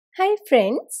Hi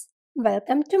friends,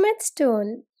 welcome to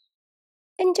Mathstoon.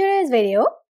 In today's video,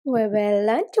 we will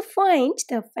learn to find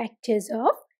the factors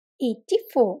of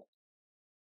 84.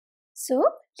 So,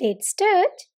 let's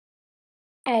start.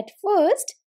 At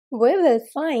first, we will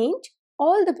find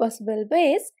all the possible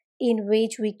ways in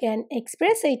which we can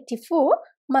express 84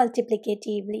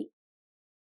 multiplicatively.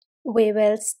 We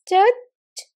will start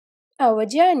our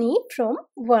journey from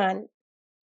 1.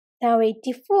 Now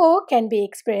 84 can be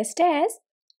expressed as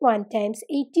 1 times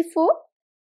 84.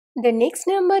 The next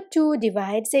number 2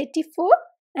 divides 84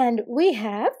 and we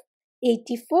have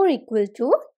 84 equal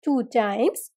to 2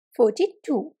 times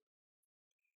 42.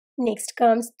 Next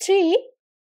comes 3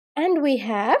 and we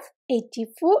have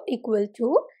 84 equal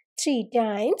to 3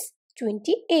 times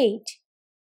 28.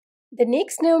 The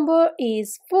next number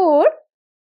is 4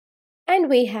 and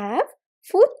we have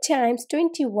 4 times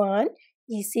 21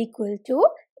 is equal to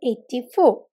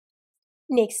 84.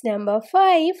 Next number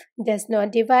 5 does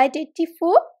not divide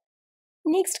 84.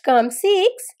 Next comes 6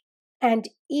 and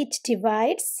it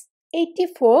divides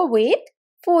 84 with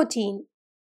 14.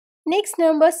 Next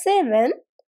number 7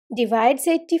 divides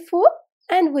 84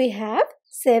 and we have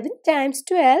 7 times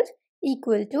 12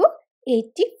 equal to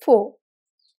 84.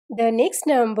 The next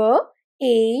number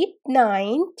 8,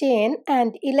 9, 10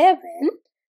 and 11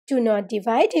 do not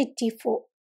divide 84.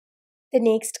 The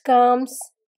next comes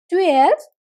 12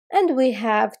 and we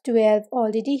have 12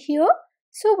 already here,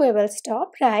 so we will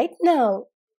stop right now.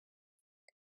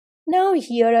 Now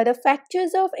here are the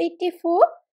factors of 84,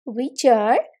 which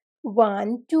are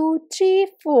 1, 2, 3,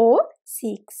 4,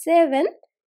 6, 7,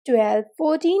 12,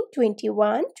 14,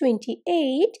 21,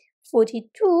 28,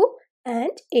 42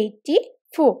 and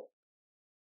 84.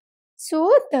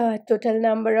 So the total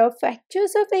number of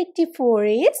factors of 84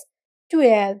 is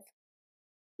 12.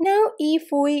 Now if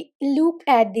we look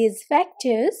at these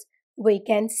factors, we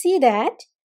can see that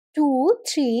 2,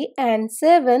 3 and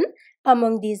 7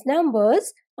 among these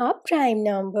numbers are prime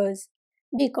numbers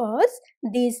because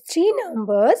these three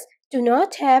numbers do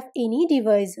not have any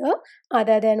divisor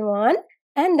other than 1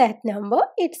 and that number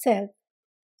itself.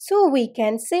 So we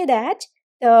can say that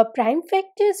the prime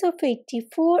factors of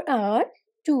 84 are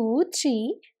 2,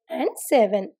 3 and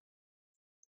 7.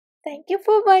 Thank you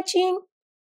for watching.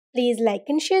 Please like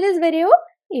and share this video.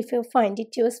 If you find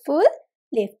it useful,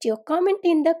 leave your comment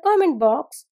in the comment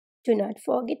box. Do not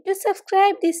forget to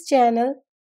subscribe this channel.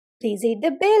 Please hit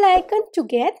the bell icon to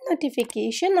get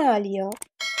notification earlier.